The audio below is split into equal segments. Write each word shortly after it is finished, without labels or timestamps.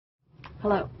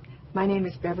Hello, my name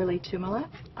is Beverly Tuomala.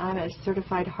 I'm a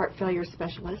certified heart failure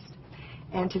specialist,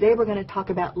 and today we're going to talk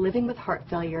about living with heart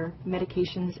failure,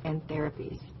 medications, and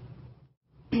therapies.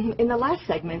 In the last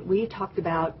segment, we talked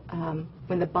about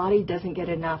when the body doesn't get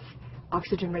enough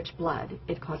oxygen-rich blood,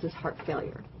 it causes heart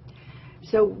failure.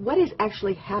 So what is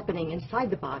actually happening inside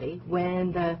the body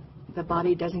when the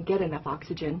body doesn't get enough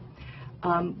oxygen?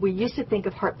 We used to think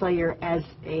of heart failure as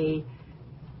a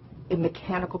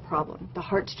mechanical problem. The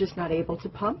heart's just not able to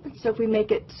pump, so if we make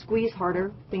it squeeze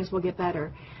harder, things will get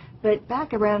better. But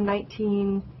back around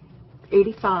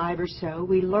 1985 or so,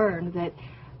 we learned that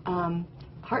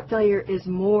heart failure is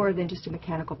more than just a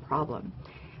mechanical problem.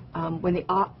 When the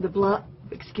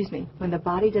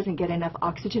body doesn't get enough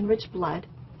oxygen-rich blood,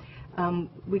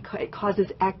 it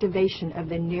causes activation of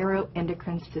the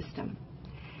neuroendocrine system.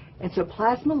 And so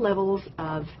plasma levels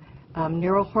of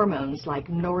neurohormones like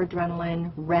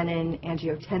noradrenaline, renin,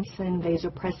 angiotensin,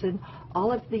 vasopressin,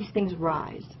 all of these things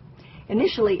rise.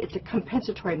 Initially, it's a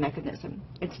compensatory mechanism.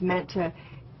 It's meant to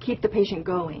keep the patient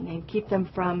going and keep them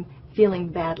from feeling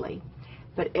badly.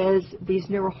 But as these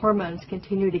neurohormones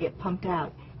continue to get pumped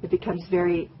out, it becomes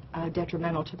very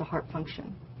detrimental to the heart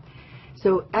function.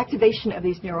 So activation of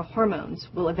these neurohormones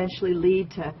will eventually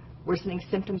lead to worsening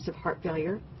symptoms of heart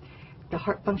failure. The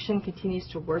heart function continues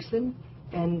to worsen,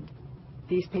 and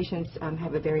these patients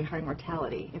have a very high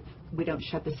mortality if we don't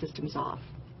shut the systems off.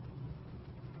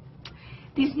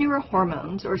 These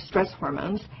neurohormones, or stress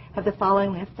hormones, have the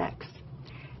following effects.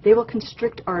 They will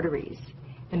constrict arteries,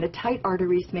 and the tight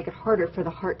arteries make it harder for the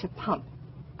heart to pump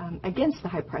against the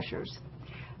high pressures.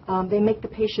 They make the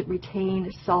patient retain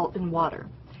salt and water.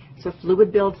 So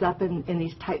fluid builds up in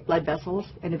these tight blood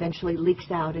vessels and eventually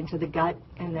leaks out into the gut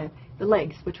and the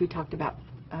legs, which we talked about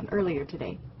earlier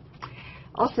today.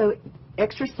 Also,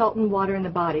 extra salt and water in the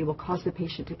body will cause the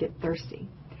patient to get thirsty.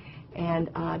 And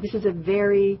this is a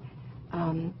very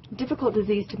difficult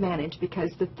disease to manage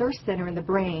because the thirst center in the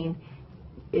brain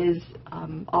is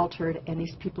altered, and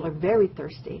these people are very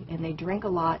thirsty, and they drink a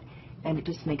lot, and it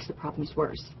just makes the problems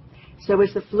worse. So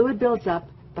as the fluid builds up,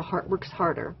 the heart works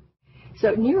harder.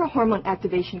 So neurohormone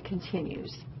activation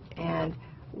continues, and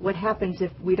what happens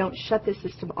if we don't shut this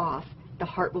system off, the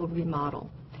heart will remodel.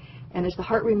 And as the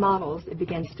heart remodels, it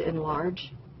begins to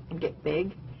enlarge and get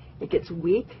big. It gets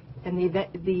weak, and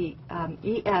the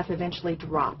EF eventually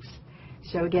drops.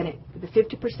 So again, the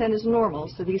 50% is normal,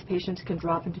 so these patients can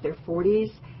drop into their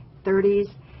 40s, 30s,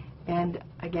 and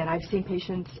again, I've seen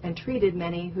patients and treated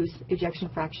many whose ejection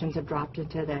fractions have dropped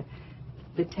into the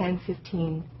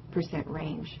 10-15%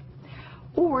 range.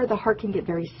 Or the heart can get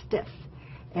very stiff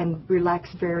and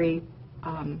relax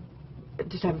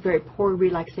just have a very poor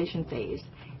relaxation phase,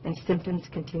 and symptoms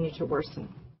continue to worsen.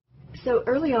 So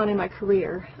early on in my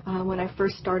career, when I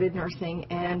first started nursing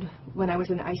and when I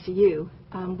was in ICU,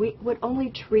 we would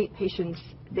only treat patients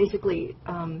basically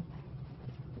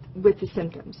with the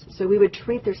symptoms. So we would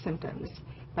treat their symptoms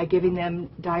by giving them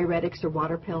diuretics or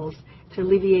water pills to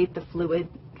alleviate the fluid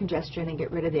congestion and get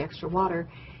rid of the extra water.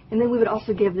 And then we would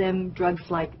also give them drugs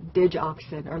like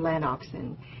digoxin or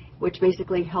lanoxin, which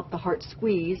basically help the heart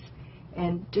squeeze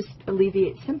and just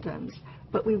alleviate symptoms.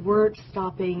 But we weren't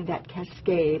stopping that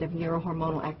cascade of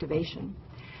neurohormonal activation.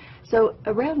 So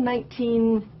around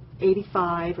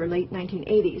 1985 or late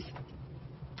 1980s,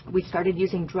 we started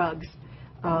using drugs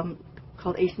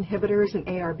called ACE inhibitors and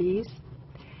ARBs.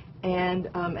 And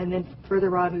then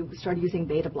further on, we started using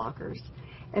beta blockers.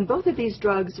 And both of these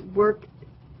drugs work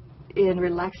in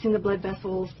relaxing the blood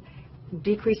vessels,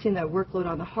 decreasing the workload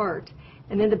on the heart.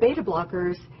 And then the beta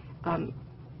blockers,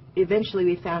 eventually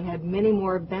we found, had many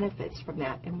more benefits from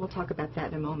that, and we'll talk about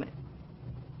that in a moment.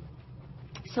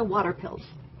 So water pills.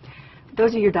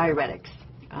 Those are your diuretics.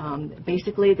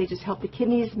 Basically, they just help the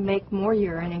kidneys make more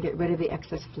urine and get rid of the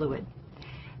excess fluid.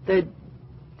 The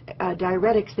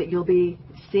diuretics that you'll be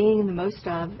seeing the most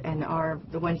of, and are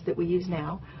the ones that we use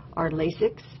now, are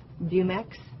Lasix,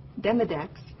 Bumex,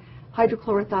 Demodex,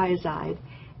 hydrochlorothiazide,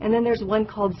 and then there's one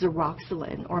called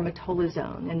Zeroxolin or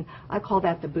metolazone, and I call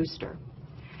that the booster.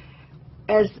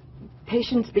 As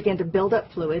patients begin to build up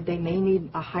fluid, they may need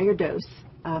a higher dose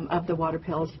of the water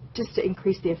pills just to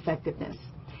increase the effectiveness.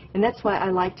 And that's why I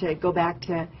like to go back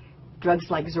to drugs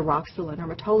like Zeroxolin or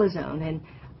metolazone, and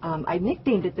I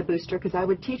nicknamed it the booster because I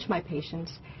would teach my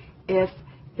patients if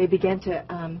they began to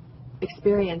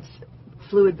experience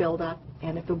fluid buildup,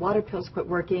 and if the water pills quit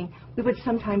working, we would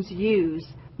sometimes use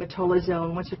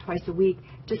metolazone once or twice a week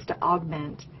just to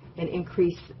augment and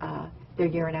increase their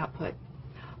urine output.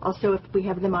 Also, if we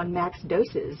have them on max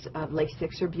doses of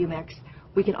Lasix or Bumex,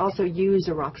 we can also use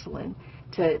Zeroxolin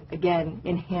to, again,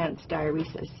 enhance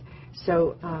diuresis.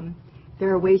 So there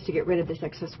are ways to get rid of this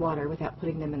excess water without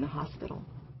putting them in the hospital.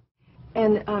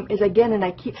 And and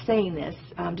I keep saying this,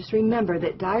 just remember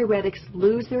that diuretics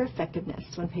lose their effectiveness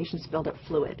when patients build up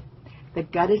fluid. The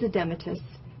gut is edematous.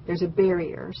 There's a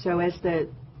barrier. So as the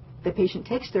patient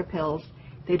takes their pills,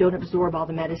 they don't absorb all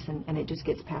the medicine and it just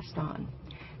gets passed on.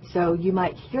 So you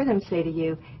might hear them say to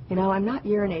you, I'm not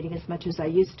urinating as much as I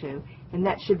used to. And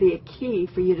that should be a key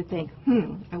for you to think,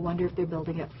 I wonder if they're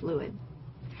building up fluid.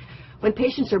 When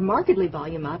patients are markedly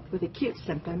volume up with acute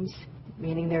symptoms,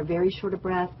 meaning they're very short of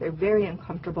breath, they're very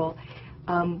uncomfortable,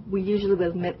 we usually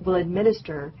will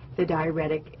administer the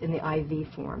diuretic in the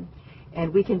IV form.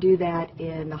 And we can do that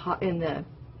in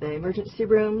the emergency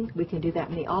room. We can do that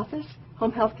in the office.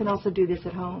 Home health can also do this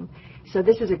at home. So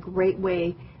this is a great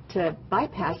way to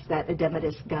bypass that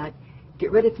edematous gut,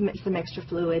 get rid of some extra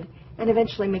fluid, and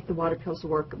eventually make the water pills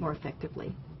work more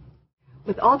effectively.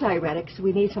 With all diuretics,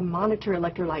 we need to monitor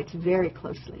electrolytes very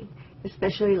closely,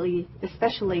 especially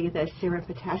the serum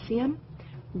potassium,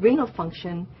 renal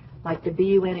function, like the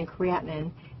BUN and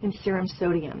creatinine, and serum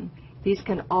sodium. These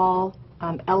can all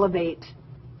elevate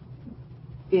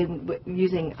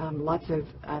using lots of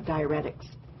diuretics.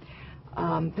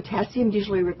 Potassium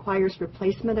usually requires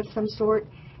replacement of some sort,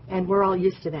 and we're all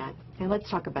used to that. And let's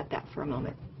talk about that for a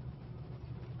moment.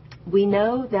 We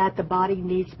know that the body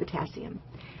needs potassium.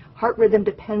 Heart rhythm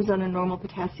depends on a normal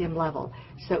potassium level,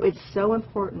 so it's so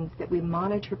important that we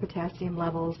monitor potassium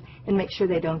levels and make sure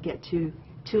they don't get too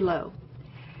low.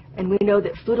 And we know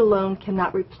that food alone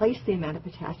cannot replace the amount of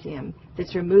potassium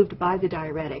that's removed by the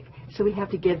diuretic, so we have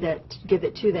to give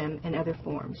it to them in other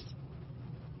forms.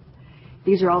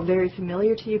 These are all very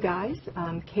familiar to you guys.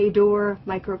 K-Dor,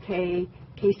 Micro-K,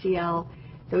 KCL,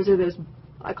 those are those,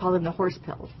 I call them the horse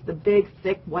pills, the big,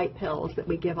 thick, white pills that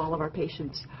we give all of our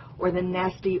patients, or the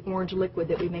nasty orange liquid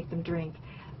that we make them drink.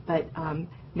 But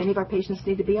many of our patients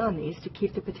need to be on these to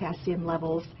keep the potassium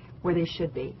levels where they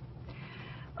should be.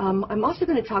 I'm also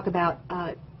going to talk about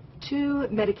two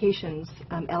medications,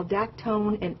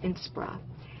 aldactone and Inspra.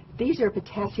 These are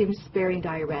potassium-sparing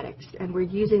diuretics, and we're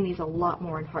using these a lot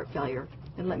more in heart failure,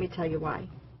 and let me tell you why.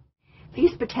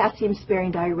 These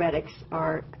potassium-sparing diuretics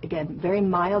are, again, very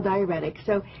mild diuretics,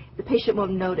 so the patient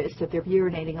won't notice that they're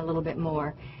urinating a little bit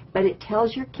more, but it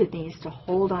tells your kidneys to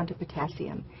hold on to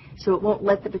potassium, so it won't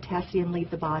let the potassium leave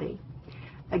the body.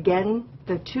 Again,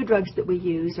 the two drugs that we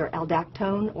use are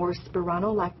aldactone or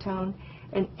spironolactone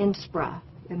and Inspra,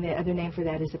 and the other name for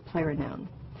that is eplerenone.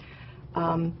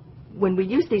 When we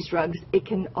use these drugs, it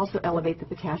can also elevate the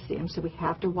potassium, so we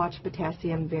have to watch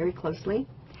potassium very closely.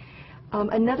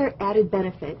 Another added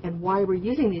benefit and why we're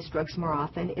using these drugs more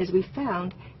often is we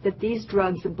found that these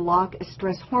drugs block a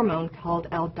stress hormone called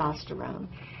aldosterone.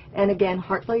 And again,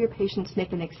 heart failure patients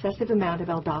make an excessive amount of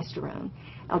aldosterone.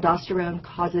 Aldosterone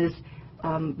causes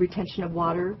retention of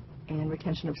water and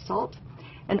retention of salt,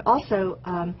 and also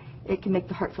it can make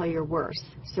the heart failure worse.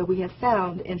 So we have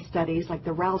found in studies like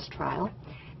the ROUSE trial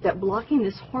that blocking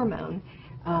this hormone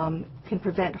can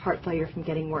prevent heart failure from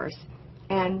getting worse.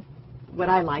 And what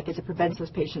I like is it prevents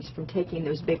those patients from taking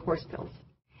those big horse pills.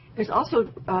 There's also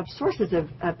sources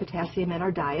of potassium in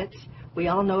our diets. We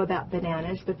all know about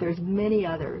bananas, but there's many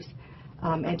others.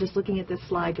 And just looking at this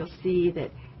slide, you'll see that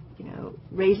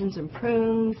raisins and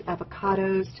prunes,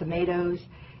 avocados, tomatoes,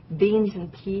 beans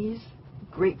and peas,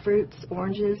 grapefruits,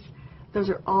 oranges, those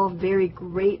are all very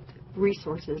great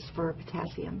resources for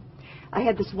potassium. I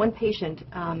had this one patient,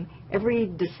 every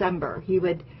December, he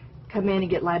would come in and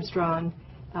get labs drawn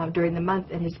during the month,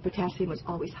 and his potassium was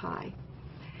always high.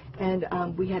 And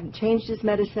we hadn't changed his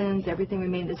medicines, everything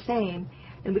remained the same,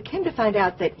 and we came to find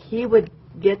out that he would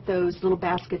get those little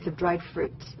baskets of dried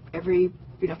fruits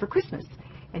for Christmas.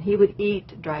 And he would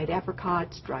eat dried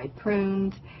apricots, dried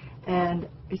prunes, and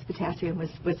his potassium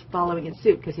was following in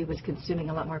suit because he was consuming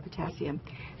a lot more potassium.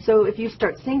 So if you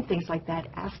start seeing things like that,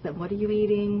 ask them, what are you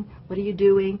eating? What are you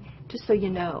doing? Just so you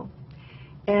know.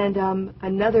 And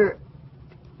another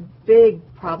big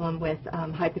problem with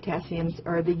high potassiums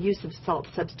are the use of salt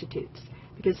substitutes.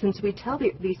 Because since we tell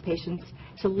these patients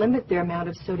to limit their amount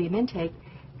of sodium intake,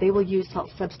 they will use salt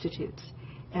substitutes.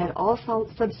 And all salt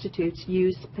substitutes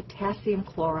use potassium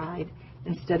chloride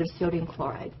instead of sodium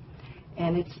chloride.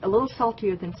 And it's a little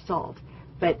saltier than salt,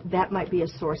 but that might be a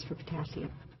source for potassium.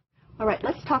 All right,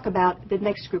 let's talk about the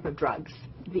next group of drugs,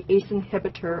 the ACE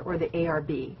inhibitor or the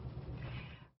ARB.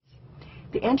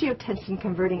 The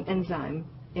angiotensin-converting enzyme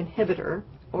inhibitor,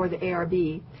 or the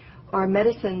ARB, are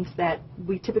medicines that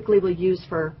we typically will use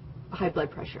for high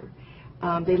blood pressure.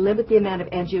 They limit the amount of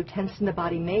angiotensin the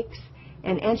body makes,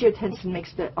 and angiotensin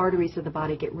makes the arteries of the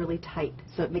body get really tight,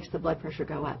 so it makes the blood pressure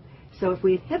go up. So if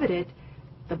we inhibit it,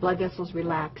 the blood vessels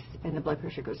relax, and the blood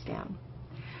pressure goes down.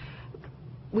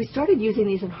 We started using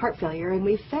these in heart failure, and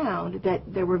we found that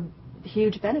there were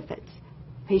huge benefits.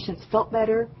 Patients felt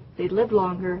better, they lived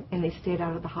longer, and they stayed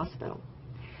out of the hospital.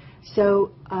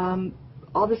 So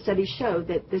all the studies showed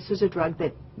that this was a drug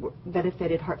that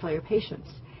benefited heart failure patients.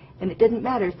 And it didn't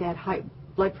matter if they had high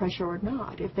blood pressure or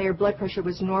not. If their blood pressure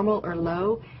was normal or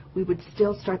low, we would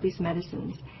still start these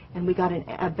medicines. And we got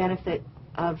a benefit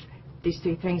of these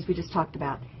three things we just talked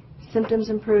about.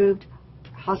 Symptoms improved,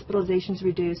 hospitalizations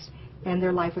reduced, and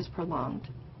their life was prolonged.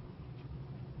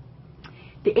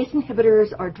 The ACE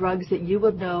inhibitors are drugs that you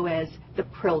will know as the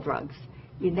Pril drugs.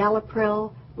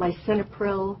 Enalapril,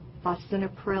 lisinopril,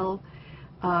 fosinapril.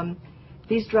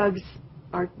 These drugs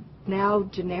are now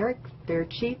generic. They're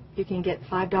cheap. You can get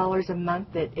 $5 a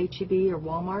month at H-E-B or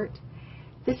Walmart.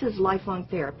 This is lifelong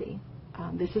therapy.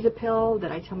 This is a pill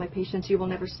that I tell my patients you will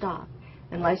never stop.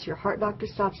 Unless your heart doctor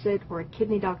stops it or a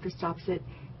kidney doctor stops it,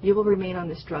 you will remain on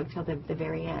this drug till the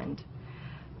very end.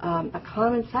 A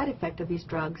common side effect of these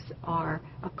drugs are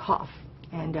a cough.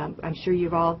 And I'm sure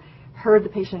you've all heard the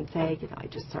patient say, I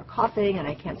just start coughing and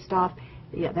I can't stop.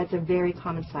 Yeah, that's a very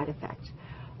common side effect.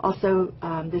 Also,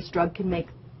 this drug can make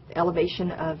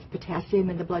elevation of potassium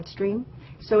in the bloodstream,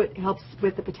 so it helps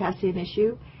with the potassium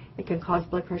issue. It can cause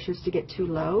blood pressures to get too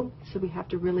low, so we have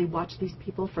to really watch these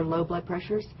people for low blood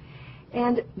pressures.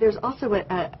 And there's also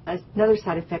another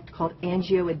side effect called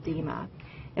angioedema,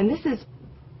 and this is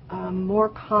more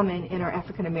common in our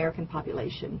African American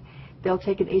population. They'll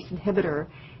take an ACE inhibitor,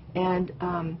 and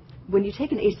when you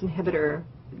take an ACE inhibitor,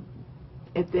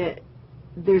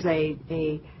 there's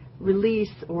a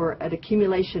release or an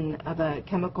accumulation of a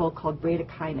chemical called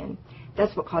bradykinin.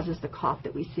 That's what causes the cough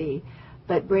that we see.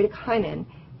 But bradykinin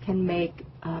can make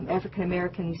African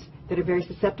Americans that are very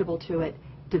susceptible to it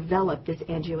develop this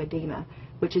angioedema,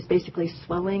 which is basically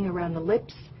swelling around the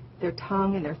lips, their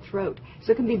tongue, and their throat.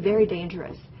 So it can be very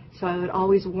dangerous. So I would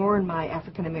always warn my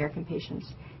African American patients,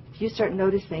 if you start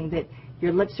noticing that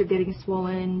your lips are getting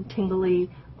swollen, tingly,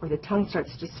 or the tongue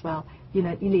starts to swell, you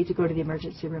need to go to the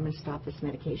emergency room and stop this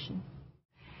medication.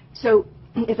 So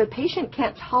if a patient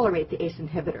can't tolerate the ACE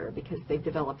inhibitor because they've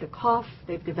developed a cough,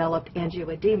 they've developed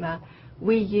angioedema,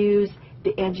 we use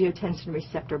the angiotensin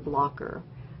receptor blocker,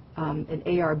 an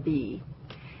ARB.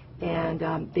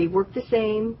 And they work the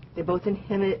same. They both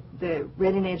inhibit the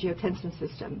renin-angiotensin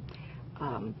system.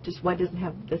 Just one doesn't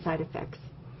have the side effects.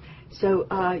 So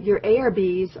your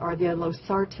ARBs are the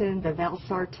losartan, the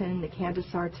valsartan, the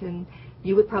candesartan.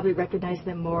 You would probably recognize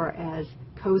them more as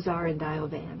Cozar and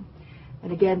Diovan.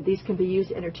 And again, these can be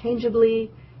used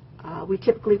interchangeably. We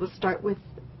typically will start with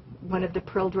one of the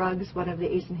Pril drugs, one of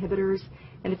the ACE inhibitors,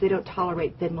 and if they don't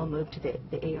tolerate, then we'll move to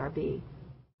the ARB.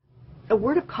 A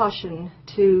word of caution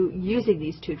to using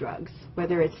these two drugs,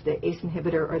 whether it's the ACE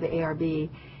inhibitor or the ARB,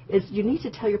 is you need to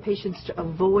tell your patients to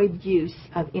avoid use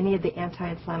of any of the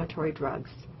anti-inflammatory drugs.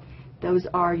 Those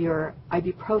are your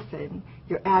ibuprofen,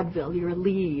 your Advil, your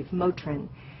Aleve, Motrin.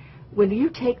 When you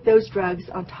take those drugs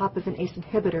on top of an ACE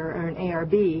inhibitor or an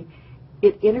ARB,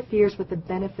 it interferes with the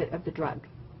benefit of the drug.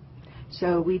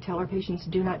 So we tell our patients,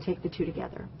 do not take the two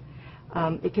together.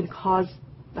 It can cause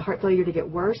the heart failure to get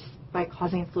worse by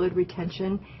causing fluid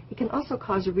retention. It can also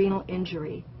cause renal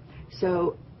injury.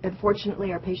 So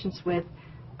unfortunately, our patients with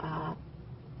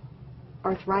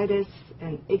arthritis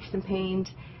and aches and pains,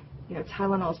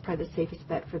 Tylenol is probably the safest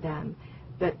bet for them.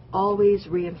 But always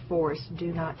reinforce, do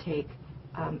not take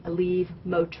Aleve,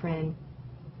 Motrin,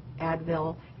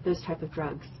 Advil, those type of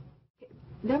drugs.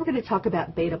 Now we're going to talk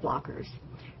about beta blockers.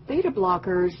 Beta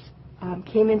blockers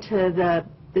came into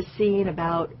the scene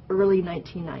about early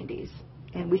 1990s,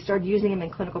 and we started using them in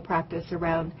clinical practice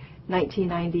around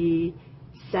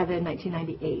 1997,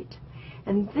 1998.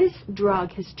 And this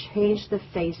drug has changed the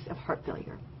face of heart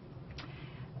failure.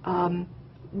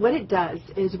 What it does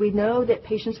is we know that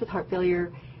patients with heart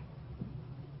failure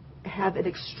have an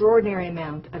extraordinary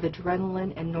amount of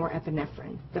adrenaline and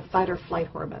norepinephrine, the fight or flight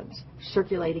hormones,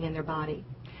 circulating in their body.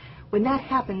 When that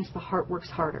happens, the heart works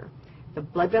harder. The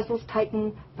blood vessels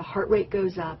tighten, the heart rate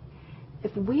goes up.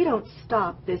 If we don't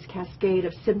stop this cascade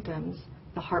of symptoms,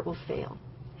 the heart will fail.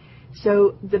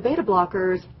 So the beta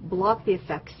blockers block the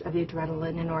effects of the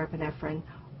adrenaline and norepinephrine.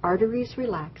 Arteries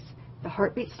relax, the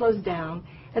heartbeat slows down,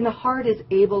 and the heart is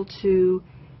able to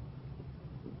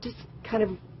just kind of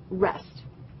rest.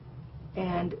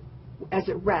 And as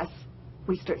it rests,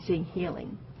 we start seeing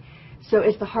healing. So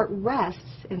as the heart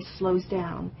rests and slows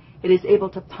down, it is able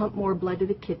to pump more blood to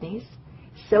the kidneys.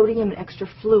 Sodium and extra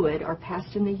fluid are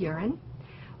passed in the urine.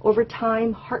 Over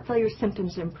time, heart failure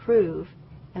symptoms improve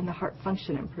and the heart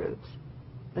function improves.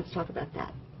 Let's talk about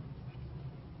that.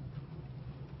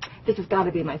 this has got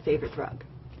to be my favorite drug.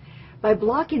 By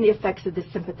blocking the effects of the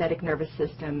sympathetic nervous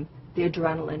system, the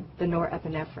adrenaline, the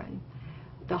norepinephrine,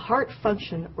 the heart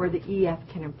function, or the EF,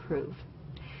 can improve.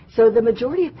 So the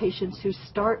majority of patients who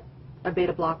start a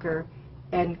beta blocker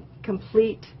and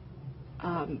complete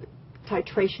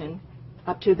titration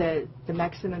up to the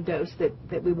maximum dose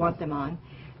that we want them on,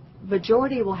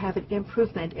 majority will have an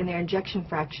improvement in their injection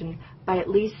fraction by at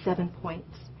least 7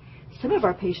 points. Some of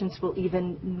our patients will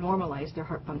even normalize their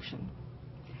heart function.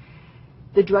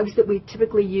 The drugs that we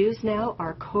typically use now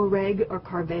are Coreg or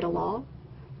Carvedilol,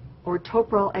 or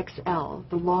Toprol XL,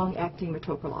 the long-acting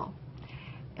metoprolol.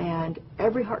 And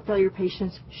every heart failure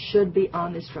patient should be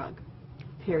on this drug,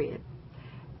 period.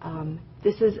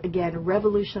 This has, again,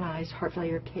 revolutionized heart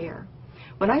failure care.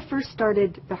 When I first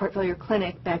started the heart failure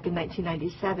clinic back in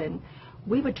 1997,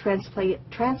 we would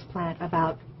transplant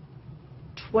about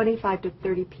 25 to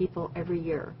 30 people every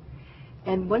year.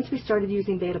 And once we started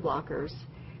using beta blockers,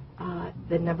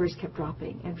 the numbers kept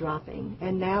dropping and dropping.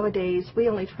 And nowadays, we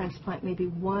only transplant maybe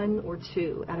 1 or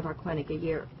 2 out of our clinic a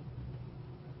year.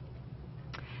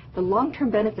 The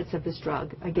long-term benefits of this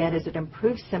drug, again, is it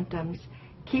improves symptoms,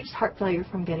 keeps heart failure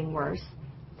from getting worse,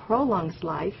 prolongs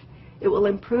life, it will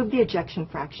improve the ejection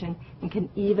fraction, and can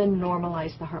even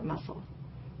normalize the heart muscle.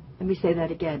 Let me say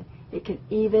that again. It can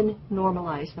even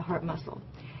normalize the heart muscle.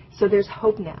 So there's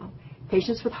hope now.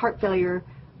 Patients with heart failure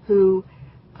who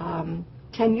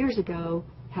 10 years ago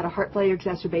had a heart failure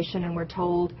exacerbation and were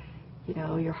told, you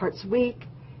know, your heart's weak,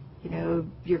 you know,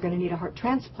 you're going to need a heart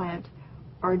transplant,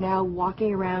 are now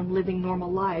walking around living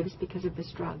normal lives because of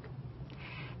this drug.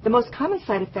 The most common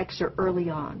side effects are early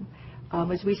on.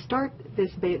 As we start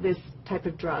this type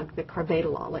of drug, the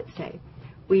Carvedilol, let's say,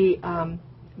 we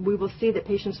will see that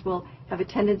patients will have a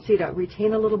tendency to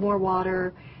retain a little more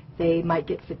water. They might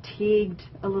get fatigued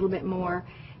a little bit more.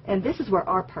 And this is where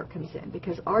our part comes in,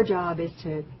 because our job is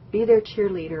to be their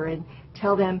cheerleader and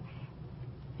tell them,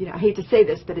 you know, I hate to say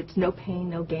this, but it's no pain,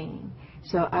 no gain.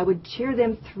 So I would cheer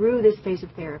them through this phase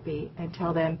of therapy and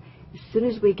tell them, as soon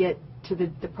as we get to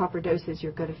the proper doses,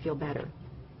 you're going to feel better.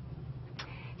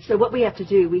 So what we have to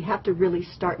do, we have to really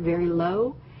start very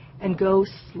low and go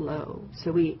slow.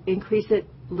 So we increase it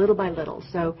little by little.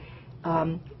 So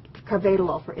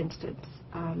Carvedilol, for instance,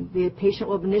 the patient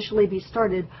will initially be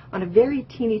started on a very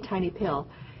teeny tiny pill,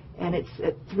 and it's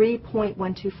at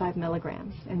 3.125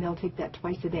 milligrams, and they'll take that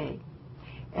twice a day.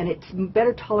 And it's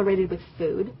better tolerated with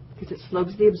food because it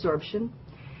slows the absorption.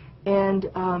 And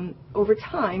over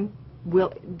time,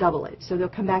 we'll double it. So they'll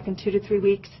come back in 2 to 3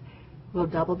 weeks, we'll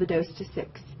double the dose to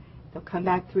 6. They'll come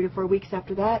back 3 to 4 weeks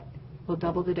after that, we'll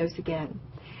double the dose again.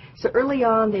 So early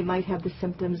on, they might have the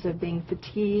symptoms of being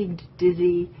fatigued,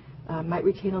 dizzy, might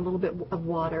retain a little bit of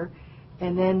water,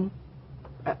 and then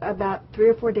about 3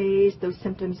 or 4 days, those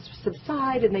symptoms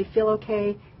subside and they feel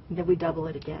okay, and then we double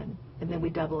it again, and then we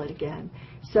double it again.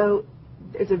 So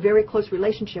there's a very close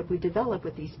relationship we develop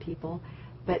with these people,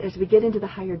 but as we get into the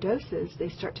higher doses, they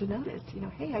start to notice, you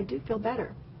know, hey, I do feel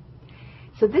better.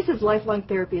 So this is lifelong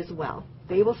therapy as well.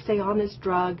 They will stay on this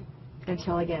drug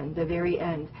until, again, the very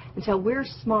end, until we're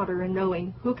smarter in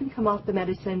knowing who can come off the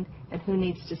medicine and who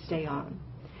needs to stay on.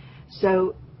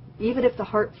 So even if the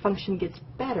heart function gets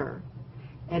better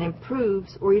and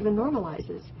improves or even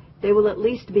normalizes, they will at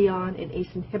least be on an ACE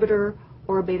inhibitor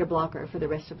or a beta blocker for the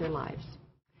rest of their lives.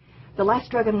 The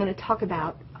last drug I'm going to talk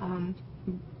about,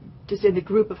 just in the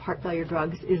group of heart failure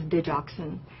drugs, is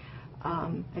digoxin.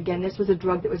 Again, this was a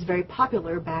drug that was very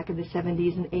popular back in the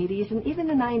 70s and 80s and even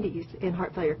the 90s in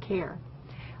heart failure care.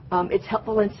 It's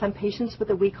helpful in some patients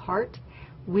with a weak heart.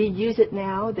 We use it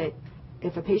now that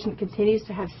if a patient continues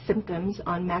to have symptoms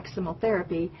on maximal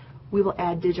therapy, we will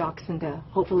add digoxin to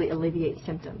hopefully alleviate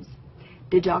symptoms.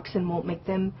 Digoxin won't make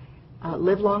them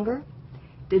live longer.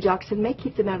 Digoxin may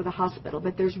keep them out of the hospital,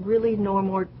 but there's really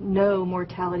no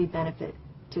mortality benefit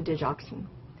to digoxin.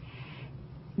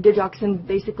 Digoxin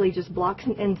basically just blocks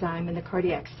an enzyme in the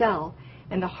cardiac cell,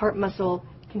 and the heart muscle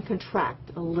can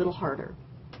contract a little harder.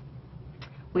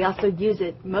 We also use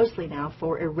it mostly now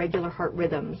for irregular heart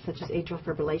rhythms, such as atrial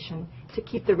fibrillation, to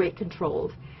keep the rate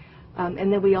controlled.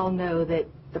 And then we all know that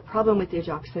the problem with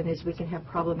digoxin is we can have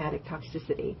problematic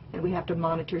toxicity, and we have to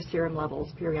monitor serum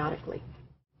levels periodically.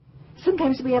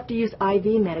 Sometimes we have to use IV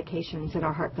medications in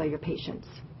our heart failure patients.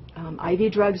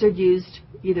 IV drugs are used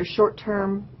either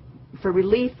short-term for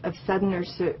relief of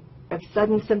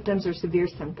sudden symptoms or severe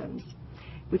symptoms.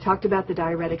 We talked about the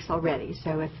diuretics already.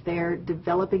 So if they're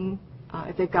developing,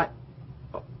 if they've got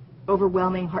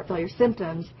overwhelming heart failure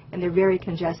symptoms and they're very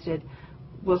congested,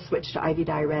 we'll switch to IV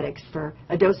diuretics for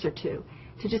a dose or two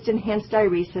to just enhance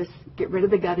diuresis, get rid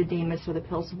of the gut edema so the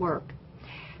pills work.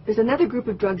 There's another group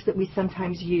of drugs that we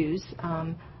sometimes use,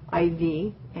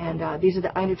 IV, and these are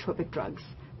the inotropic drugs,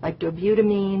 like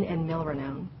dobutamine and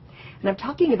milrinone. And I'm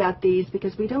talking about these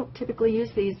because we don't typically use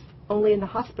these only in the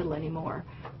hospital anymore.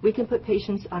 We can put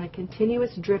patients on a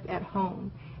continuous drip at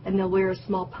home, and they'll wear a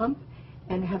small pump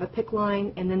and have a PICC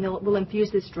line, and then we'll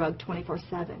infuse this drug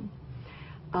 24/7.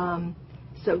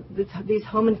 So these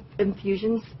home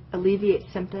infusions alleviate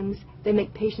symptoms. They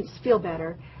make patients feel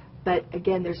better, but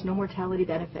again, there's no mortality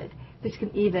benefit. This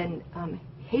can even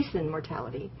hasten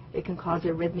mortality. It can cause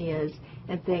arrhythmias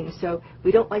and things. So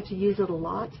we don't like to use it a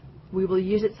lot. We will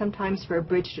use it sometimes for a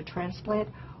bridge to transplant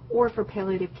or for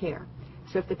palliative care.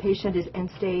 So if the patient is end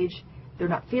stage, they're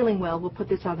not feeling well, we'll put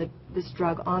this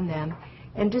drug on them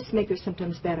and just make their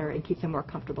symptoms better and keep them more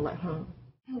comfortable at home.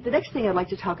 The next thing I'd like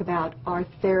to talk about are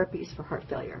therapies for heart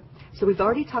failure. So we've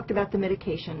already talked about the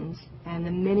medications and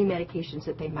the many medications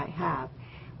that they might have.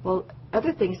 Well,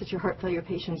 other things that your heart failure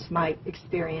patients might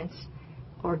experience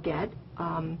or get,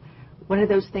 one of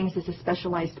those things is a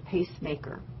specialized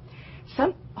pacemaker.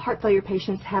 Some heart failure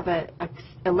patients have an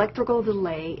electrical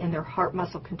delay in their heart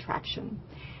muscle contraction,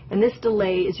 and this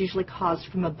delay is usually caused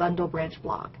from a bundle branch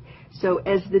block. So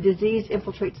as the disease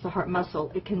infiltrates the heart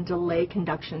muscle, it can delay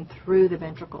conduction through the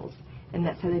ventricles, and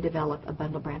that's how they develop a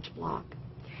bundle branch block.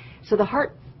 So the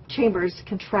heart chambers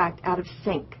contract out of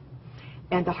sync,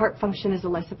 and the heart function is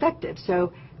less effective.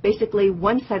 So basically,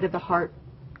 one side of the heart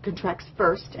contracts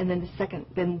first, and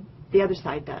then the other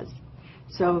side does.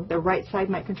 So the right side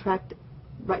might contract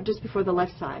right just before the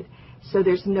left side. So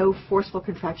there's no forceful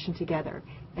contraction together,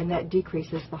 and that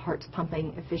decreases the heart's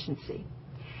pumping efficiency.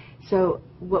 So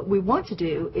what we want to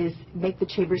do is make the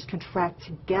chambers contract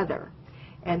together,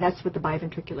 and that's what the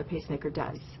biventricular pacemaker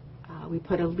does. We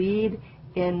put a lead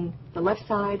in the left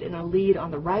side and a lead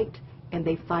on the right, and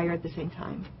they fire at the same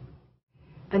time.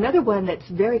 Another one that's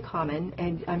very common,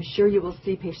 and I'm sure you will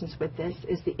see patients with this,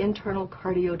 is the internal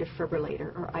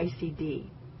cardiodefibrillator, or ICD.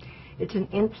 It's an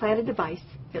implanted device.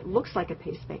 It looks like a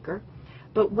pacemaker,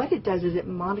 but what it does is it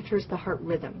monitors the heart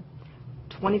rhythm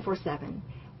 24/7.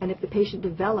 And if the patient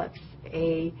develops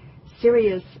a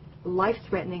serious,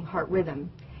 life-threatening heart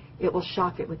rhythm, it will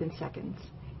shock it within seconds.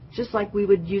 Just like we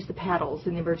would use the paddles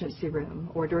in the emergency room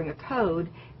or during a code,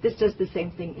 this does the same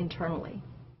thing internally.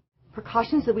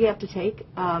 Precautions that we have to take,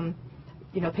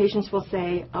 patients will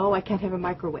say, oh, I can't have a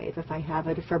microwave if I have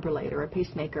a defibrillator or a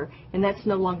pacemaker, and that's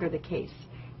no longer the case.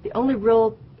 The only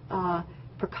real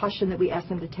precaution that we ask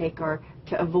them to take are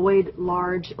to avoid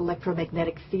large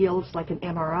electromagnetic fields like an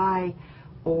MRI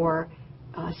or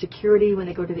security when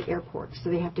they go to the airport, so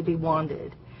they have to be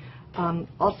wanded.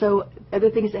 Also, other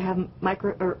things that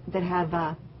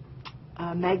have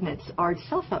magnets are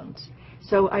cell phones.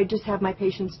 So I just have my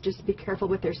patients just be careful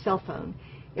with their cell phone.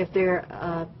 If they're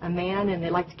a man and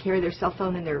they like to carry their cell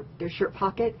phone in their shirt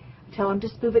pocket, I tell them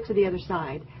just move it to the other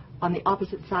side, on the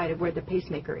opposite side of where the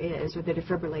pacemaker is or the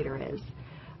defibrillator is.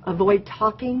 Avoid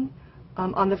talking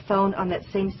on the phone on that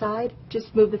same side.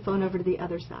 Just move the phone over to the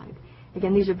other side.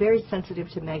 Again, these are very sensitive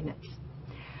to magnets.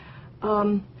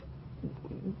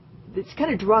 It's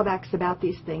kind of drawbacks about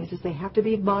these things is they have to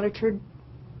be monitored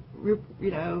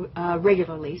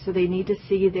regularly, so they need to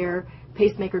see their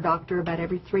pacemaker doctor about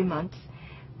every 3 months.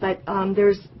 But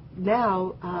there's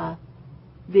now,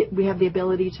 we have the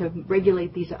ability to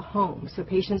regulate these at home, so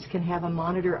patients can have a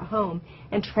monitor at home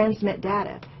and transmit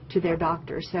data to their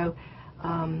doctor. So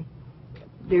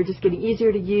they're just getting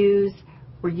easier to use.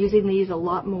 We're using these a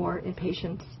lot more in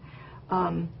patients.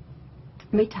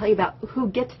 Let me tell you about who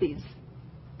gets these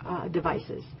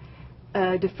devices.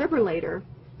 A defibrillator,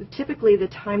 typically the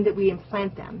time that we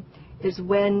implant them is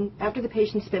when, after the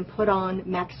patient's been put on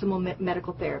maximal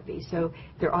medical therapy. So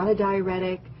they're on a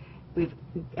diuretic, we've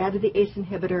added the ACE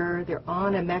inhibitor, they're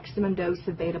on a maximum dose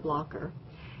of beta blocker.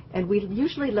 And we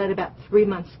usually let about 3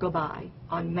 months go by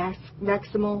on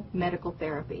maximal medical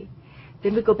therapy.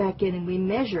 Then we go back in and we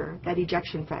measure that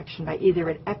ejection fraction by either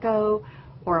an echo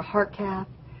or a heart cath,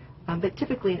 but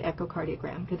typically an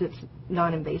echocardiogram because it's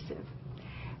non-invasive.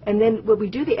 And then when we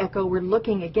do the echo, we're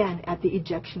looking again at the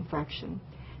ejection fraction.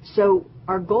 So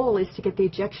our goal is to get the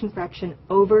ejection fraction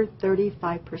over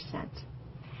 35%.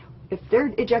 If their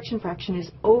ejection fraction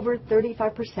is over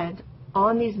 35%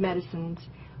 on these medicines,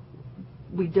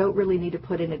 we don't really need to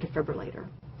put in a defibrillator.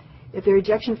 If their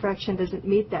ejection fraction doesn't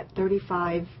meet that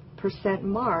 35%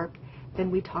 mark, then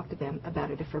we talk to them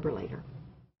about a defibrillator.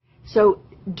 So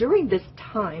during this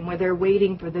time where they're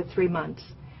waiting for the 3 months,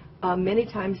 many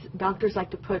times doctors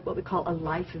like to put what we call a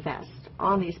life vest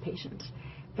on these patients.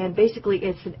 And basically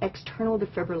it's an external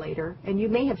defibrillator, and you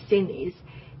may have seen these.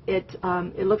 It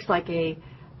looks like a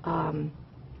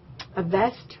a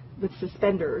vest with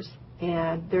suspenders,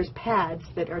 and there's pads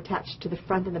that are attached to the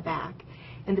front and the back.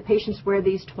 And the patients wear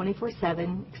these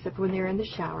 24/7, except when they're in the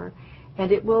shower,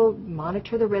 and it will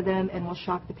monitor the rhythm and will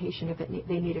shock the patient if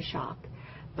they need a shock.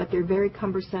 But they're very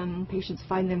cumbersome. Patients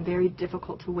find them very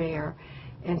difficult to wear.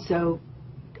 And so,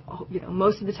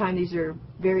 most of the time these are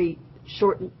very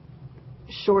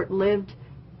short-lived.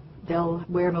 They'll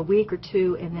wear them a week or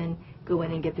two and then go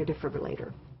in and get their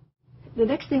defibrillator. The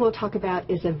next thing we'll talk about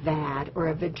is a VAD, or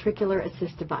a ventricular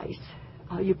assist device.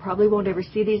 You probably won't ever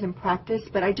see these in practice,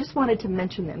 but I just wanted to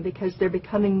mention them because they're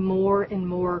becoming more and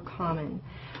more common.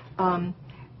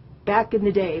 Back in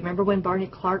the day, remember when Barney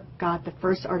Clark got the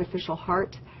first artificial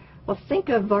heart? Well, think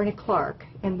of Barney Clark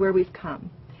and where we've come.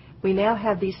 We now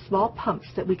have these small pumps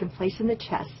that we can place in the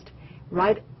chest,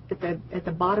 right at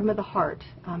the bottom of the heart,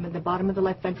 at the bottom of the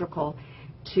left ventricle,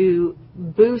 to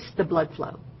boost the blood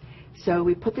flow. So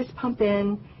we put this pump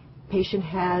in. Patient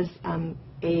has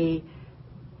a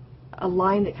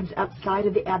line that comes outside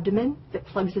of the abdomen that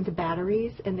plugs into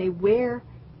batteries, and they wear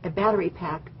a battery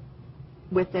pack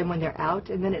with them when they're out,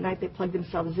 and then at night they plug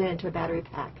themselves into a battery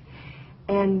pack,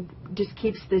 and just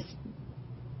keeps this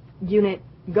unit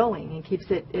going and keeps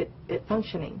it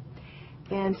functioning.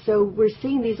 And so we're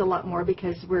seeing these a lot more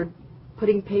because we're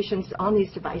putting patients on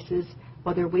these devices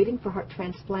while they're waiting for heart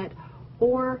transplant,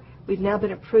 or we've now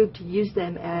been approved to use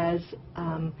them as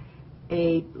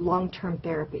a long-term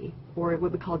therapy, or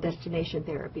what we call destination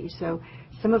therapy. So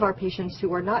some of our patients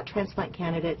who are not transplant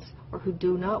candidates or who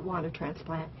do not want a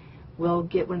transplant will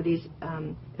get one of these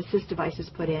assist devices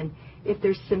put in if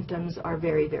their symptoms are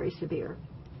very, very severe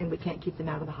and we can't keep them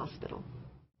out of the hospital.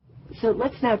 So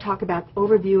let's now talk about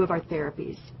overview of our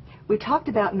therapies. We talked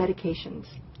about medications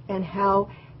and how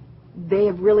they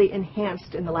have really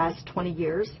enhanced in the last 20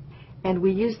 years, and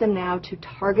we use them now to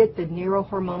target the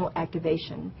neurohormonal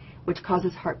activation, which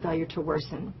causes heart failure to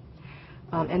worsen.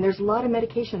 And there's a lot of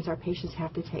medications our patients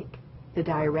have to take. The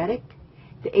diuretic,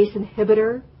 the ACE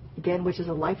inhibitor, again, which is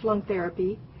a lifelong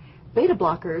therapy, beta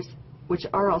blockers, which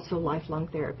are also lifelong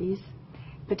therapies,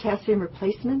 potassium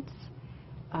replacements,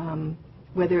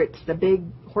 whether it's the big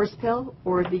horse pill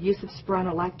or the use of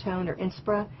spironolactone or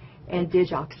Inspra, and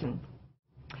digoxin.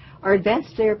 Our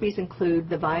advanced therapies include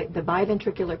the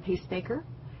biventricular pacemaker,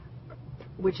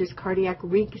 which is cardiac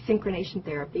resynchronization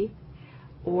therapy,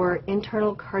 or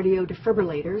internal cardio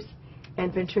defibrillators,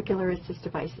 and ventricular assist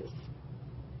devices.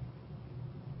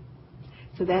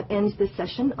 So that ends this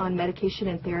session on medication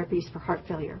and therapies for heart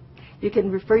failure. You can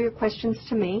refer your questions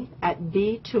to me at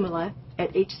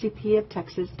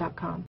btuomala@hcpoftexas.com.